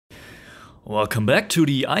Welcome back to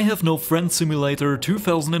the I Have No Friends Simulator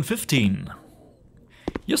 2015.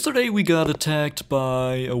 Yesterday we got attacked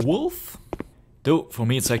by a wolf. Though, for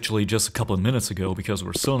me it's actually just a couple of minutes ago because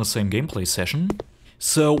we're still in the same gameplay session.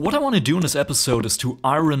 So what I want to do in this episode is to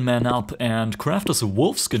Iron Man up and craft us a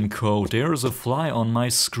wolfskin coat. There is a fly on my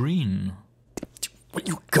screen. Will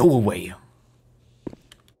you go away?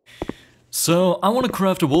 So, I want to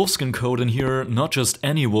craft a wolfskin coat in here, not just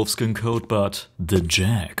any wolfskin coat, but the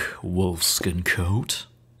Jack wolfskin coat.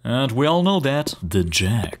 And we all know that the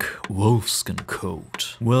Jack wolfskin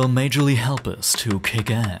coat will majorly help us to kick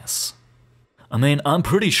ass. I mean, I'm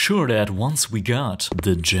pretty sure that once we got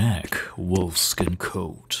the Jack wolfskin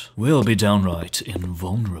coat, we'll be downright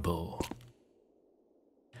invulnerable.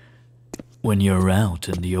 When you're out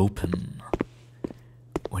in the open,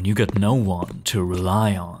 when you got no one to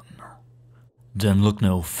rely on, then look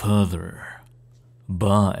no further.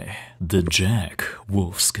 Buy the Jack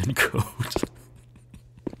wolfskin coat.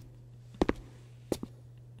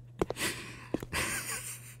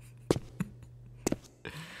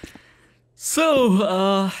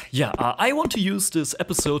 I want to use this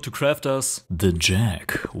episode to craft us the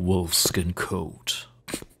Jack wolfskin coat.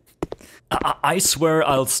 I swear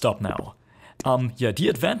I'll stop now. The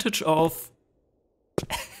advantage of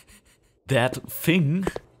that thing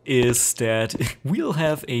is that we'll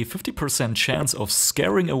have a 50% chance of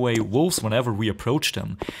scaring away wolves whenever we approach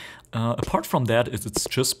them. Apart from that, it's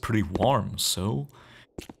just pretty warm, so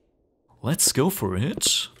let's go for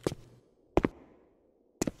it.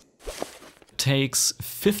 Takes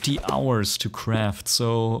 50 hours to craft,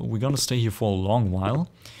 so we're gonna stay here for a long while.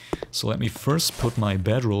 So let me first put my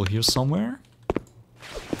bedroll here somewhere.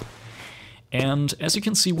 And as you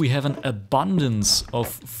can see, we have an abundance of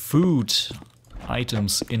food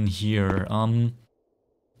items in here.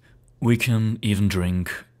 We can even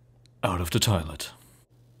drink out of the toilet.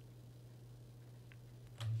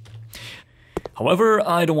 However,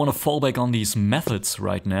 I don't want to fall back on these methods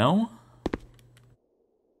right now.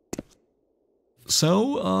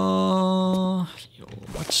 So,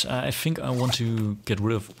 I think I want to get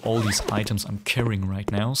rid of all these items I'm carrying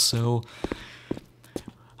right now, so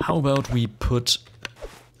how about we put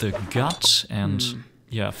the gut and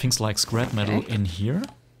things like scrap metal in here.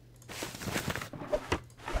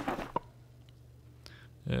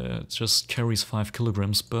 It just carries 5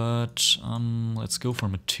 kilograms, but let's go for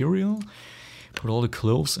material. Put all the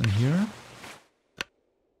clothes in here.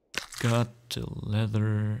 Gut, the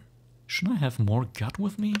leather. Shouldn't I have more gut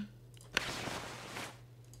with me?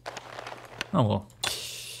 Oh well.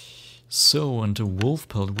 So, and the wolf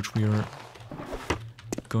pelt, which we are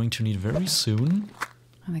going to need very soon.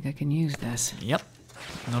 I think I can use this. Yep.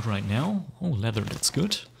 Not right now. Oh, leather, that's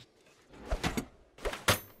good.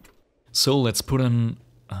 So let's put in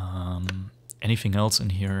anything else in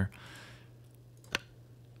here.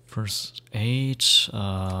 First aid,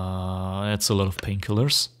 that's a lot of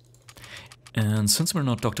painkillers. And since we're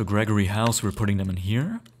not Dr. Gregory House, we're putting them in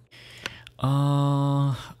here.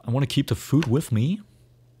 I want to keep the food with me.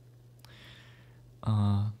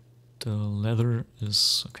 The leather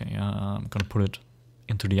is... okay, I'm gonna put it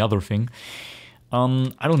into the other thing.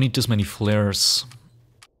 I don't need this many flares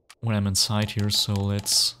when I'm inside here, so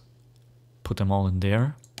let's put them all in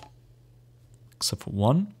there. Except for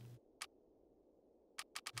one.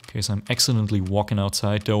 In case I'm accidentally walking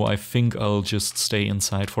outside, though I think I'll just stay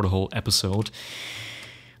inside for the whole episode.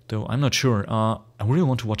 Though I'm not sure. I really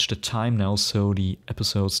want to watch the time now, so the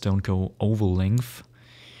episodes don't go over length.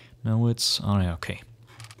 Now it's... oh yeah, okay.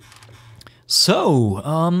 So,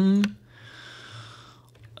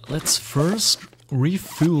 let's first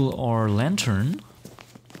refuel our lantern.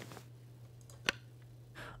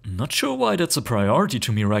 Not sure why that's a priority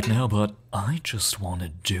to me right now, but I just want to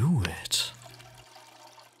do it.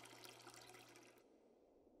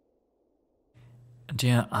 And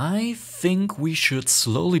yeah, I think we should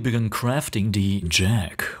slowly begin crafting the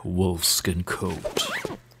Jack wolfskin coat.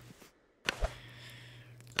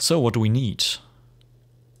 So what do we need?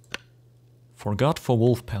 Forgot for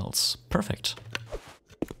wolf pelts. Perfect.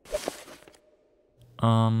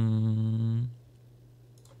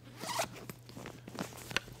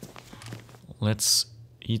 Let's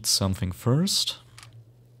eat something first.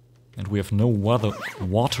 And we have no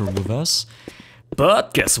water with us.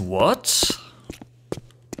 But guess what?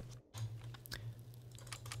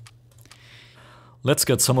 Let's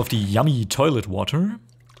get some of the yummy toilet water.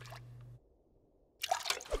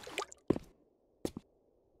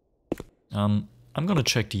 I'm gonna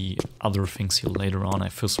check the other things here later on. I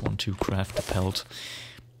first want to craft the pelt.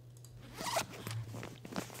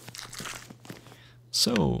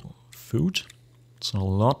 So, food. It's not a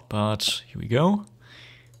lot, but here we go.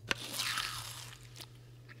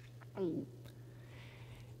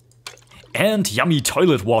 And yummy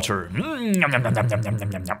toilet water. Yum, yum, yum, yum, yum,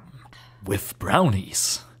 yum, yum, yum. With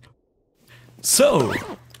brownies. So,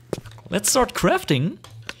 let's start crafting.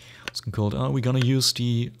 It's called, are we gonna use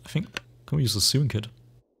the, I think, can we use the sewing kit?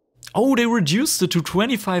 Oh, they reduced it to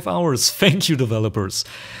 25 hours. Thank you, developers.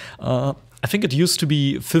 I think it used to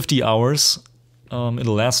be 50 hours in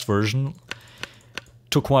the last version.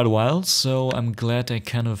 Took quite a while, so I'm glad they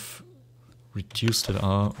kind of reduced it.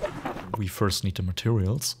 We first need the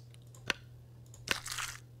materials.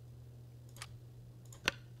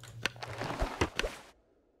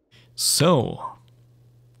 So,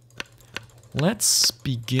 let's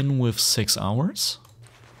begin with 6 hours.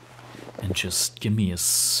 And just give me a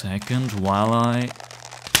second while I...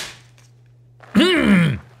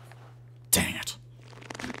 Dang it.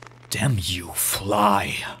 Damn you,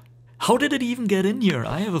 fly. How did it even get in here?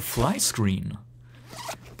 I have a fly screen.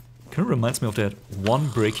 Kind of reminds me of that one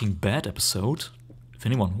Breaking Bad episode. If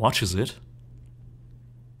anyone watches it.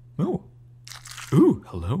 Oh. Ooh,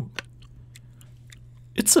 hello.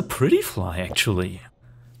 It's a pretty fly, actually.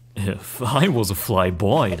 If I was a fly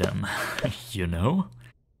boy, then, you know.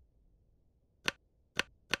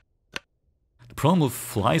 The problem with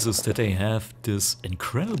flies is that they have this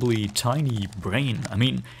incredibly tiny brain. I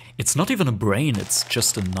mean, it's not even a brain, it's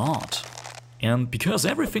just a knot. And because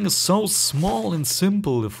everything is so small and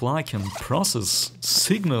simple, the fly can process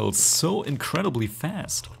signals so incredibly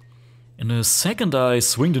fast. In the second I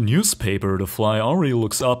swing the newspaper, the fly already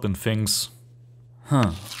looks up and thinks,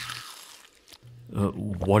 huh,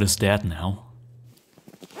 what is that now?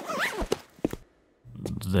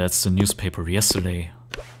 That's the newspaper yesterday.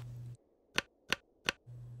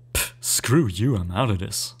 Pff, screw you, I'm out of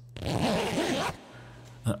this.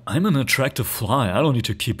 I'm an attractive fly, I don't need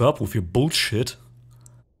to keep up with your bullshit.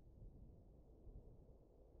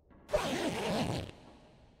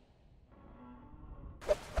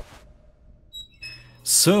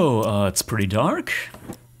 So, it's pretty dark.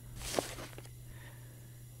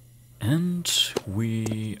 And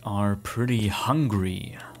we are pretty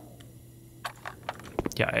hungry.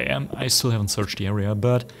 Yeah, I am. I still haven't searched the area,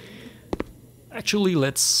 but actually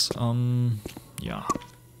let's, yeah.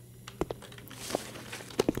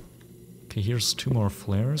 Okay, here's 2 more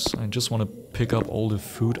flares. I just want to pick up all the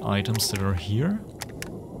food items that are here.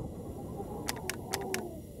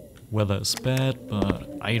 Weather is bad, but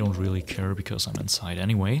I don't really care because I'm inside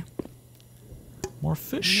anyway. More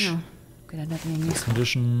fish. No. Could have nothing useful.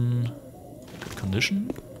 Condition. Good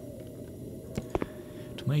condition.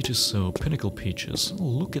 Tomatoes, so pinnacle peaches. Oh,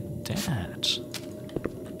 look at that.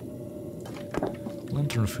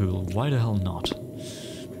 Lantern fuel. Why the hell not?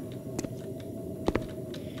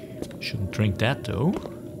 Shouldn't drink that though.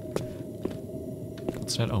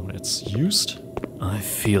 What's that? Oh, it's used. I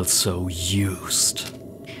feel so used.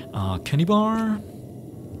 Candy bar.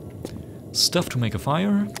 Stuff to make a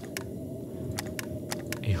fire.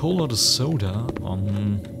 A whole lot of soda. What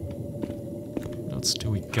else do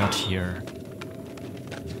we got here?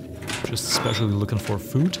 Just especially looking for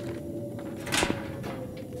food.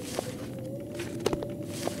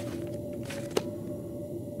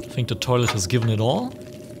 I think the toilet has given it all.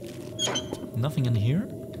 Nothing in here.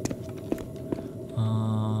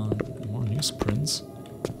 More newsprints.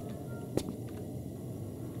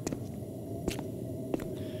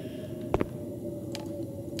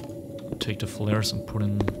 Take the flares and put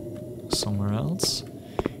in somewhere else.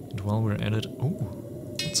 And while we're at it, oh,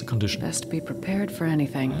 that's a condition. Best be prepared for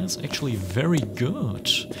anything. That's actually very good.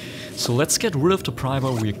 So let's get rid of the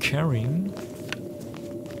primer we're carrying.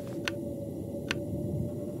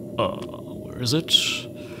 Where is it?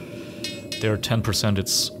 There, 10%.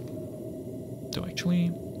 It's. So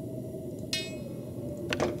actually,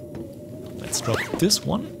 let's drop this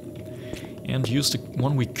one. And use the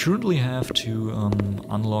one we currently have to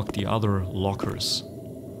unlock the other lockers.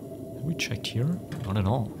 Have we checked here? Not at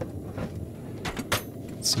all.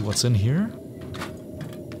 Let's see what's in here.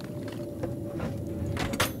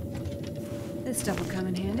 This stuff will come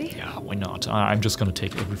in handy. Yeah, why not? I'm just gonna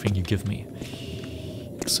take everything you give me.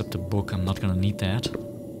 Except the book, I'm not gonna need that.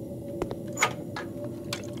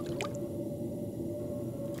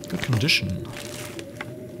 Good condition.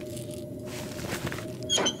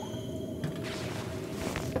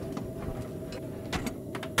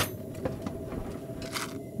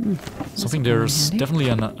 Something there's definitely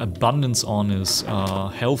an abundance on is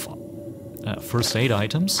health first aid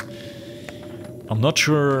items. I'm not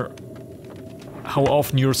sure how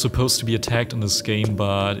often you're supposed to be attacked in this game,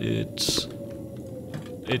 but it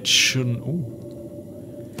shouldn't. Ooh.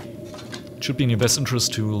 It should be in your best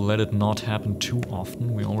interest to let it not happen too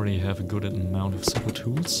often. We already have a good amount of simple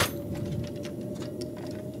tools.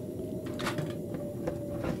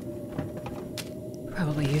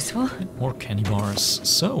 Probably useful. More candy bars.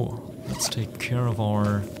 So, let's take care of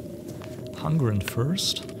our hunger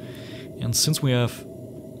first. And since we have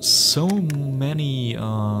so many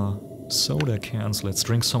soda cans, let's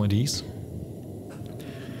drink some of these.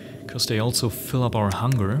 Because they also fill up our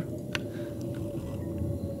hunger.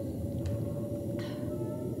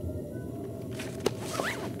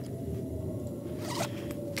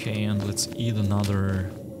 Okay, and let's eat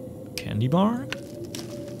another candy bar.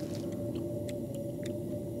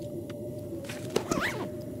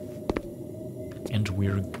 And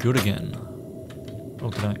we're good again. Oh,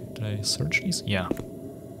 did I search these? Yeah.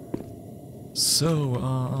 So,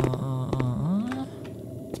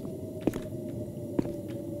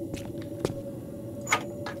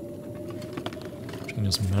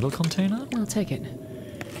 this metal container? I'll take it.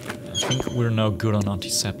 I think we're now good on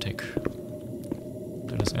antiseptic.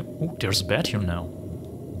 Oh, there's a bed here now.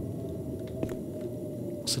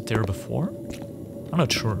 Was it there before? I'm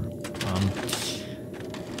not sure.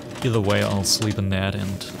 Either way, I'll sleep in that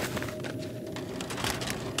and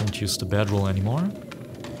won't use the bedroll anymore.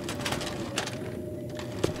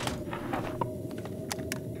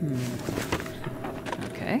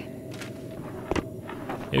 Okay.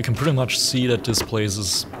 You can pretty much see that this place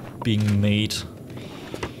is being made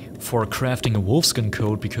for crafting a wolfskin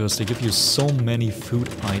coat because they give you so many food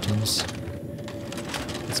items.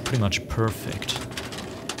 It's pretty much perfect.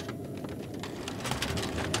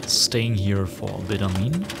 Staying here for a bit, I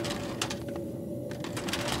mean.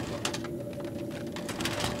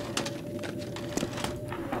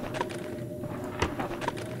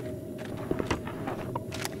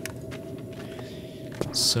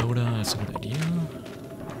 Soda is a good idea.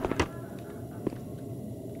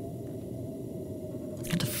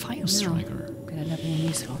 And a fire striker. Could have nothing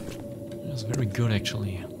useful. That's very good,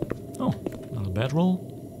 actually. Oh, another bedroll.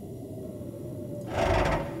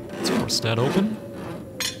 Let's force that open.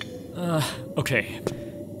 Okay.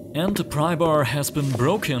 And the pry bar has been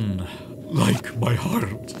broken. Like my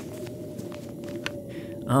heart.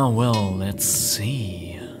 Ah, well, let's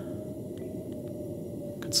see.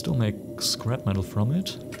 Could still make scrap metal from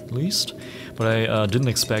it, at least. But I didn't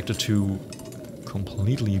expect it to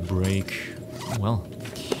completely break. Well.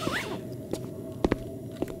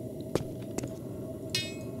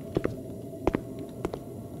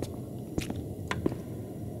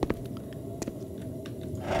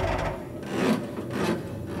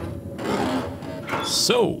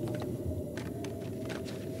 So,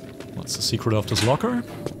 what's the secret of this locker?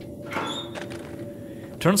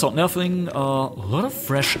 Turns out nothing. A lot of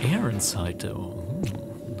fresh air inside, though.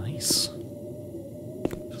 Nice.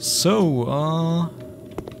 So,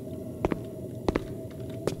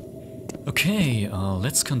 okay,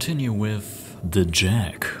 let's continue with the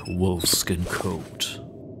Jack wolfskin coat.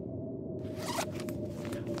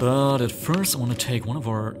 But at first, I want to take one of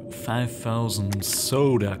our 5,000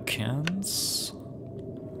 soda cans.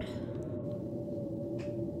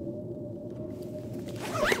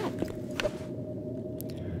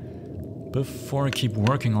 Before I keep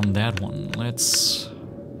working on that one, let's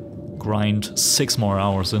grind 6 more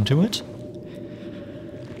hours into it.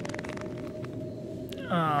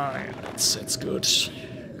 That's good.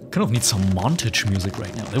 Kind of need some montage music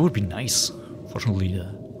right now. That would be nice. Fortunately,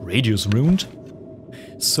 the radio's ruined.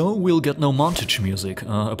 So we'll get no montage music.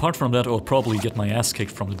 Apart from that, I'll probably get my ass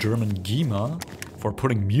kicked from the German GEMA for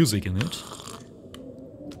putting music in it.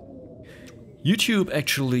 YouTube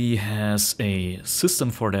actually has a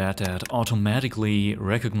system for that automatically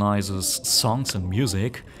recognizes songs and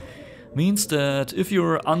music. Means that if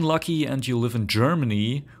you're unlucky and you live in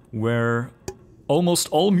Germany, where almost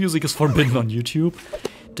all music is forbidden on YouTube,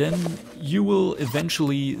 then you will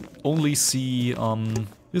eventually only see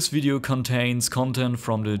this video contains content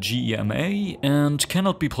from the GEMA and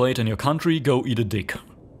cannot be played in your country, go eat a dick.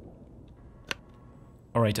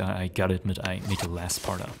 Alright, I gotta admit I made the last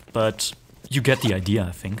part up, but you get the idea,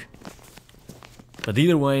 I think. But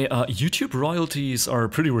either way, YouTube royalties are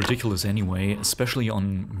pretty ridiculous anyway, especially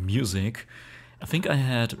on music. I think I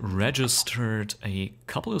had registered a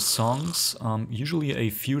couple of songs, usually a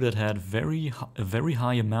few that had a very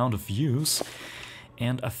high amount of views.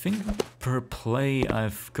 And I think per play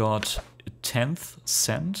I've got a 10th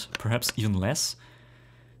cent, perhaps even less.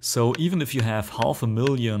 So even if you have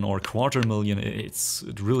 500,000 or 250,000,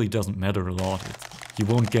 it really doesn't matter a lot. You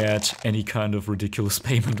won't get any kind of ridiculous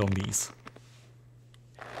payment on these.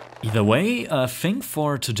 Either way, I think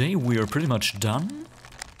for today we are pretty much done.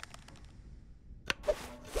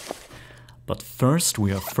 But first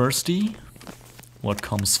we are thirsty. What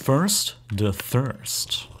comes first? The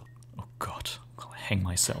thirst. Oh god, I'll hang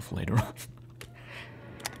myself later on.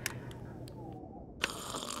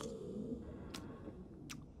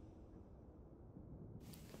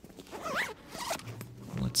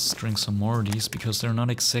 drink some more of these because they're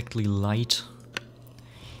not exactly light.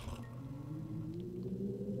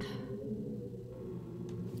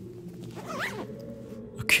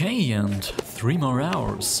 Okay, and 3 more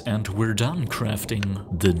hours, and we're done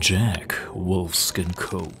crafting the Jack wolfskin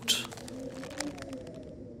coat.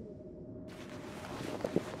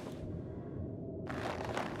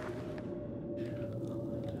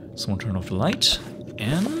 Someone turn off the light,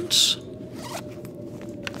 and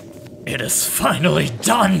it is finally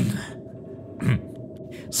done!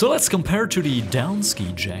 So let's compare to the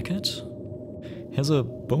downski jacket. Has a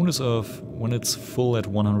bonus of, when it's full at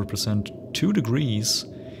 100%, 2 degrees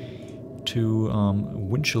to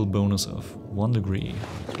wind chill bonus of 1 degree.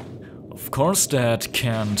 Of course that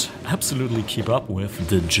can't absolutely keep up with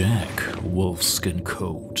the Jack wolfskin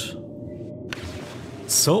coat.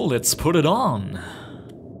 So let's put it on!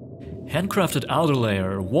 Handcrafted outer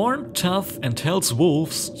layer, warm, tough, and tells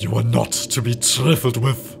wolves you are not to be trifled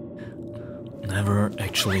with. Never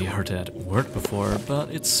actually heard that word before,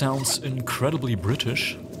 but it sounds incredibly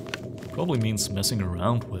British. Probably means messing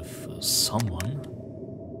around with someone.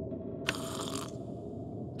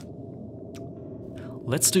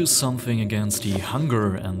 Let's do something against the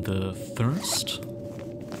hunger and the thirst.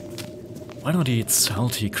 Why not eat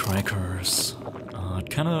salty crackers? It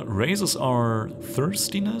kinda raises our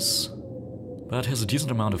thirstiness, but has a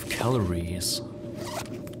decent amount of calories.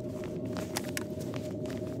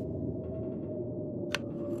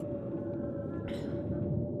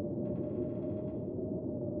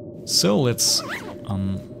 So let's,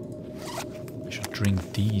 I should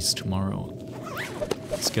drink these tomorrow.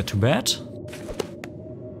 Let's get to bed.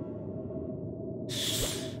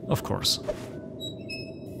 Of course.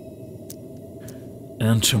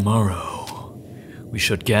 And tomorrow, we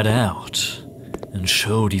should get out and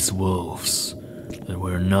show these wolves that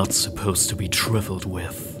we're not supposed to be trifled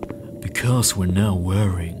with, because we're now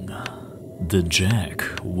wearing the Jack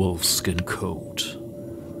wolfskin coat.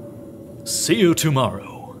 See you tomorrow.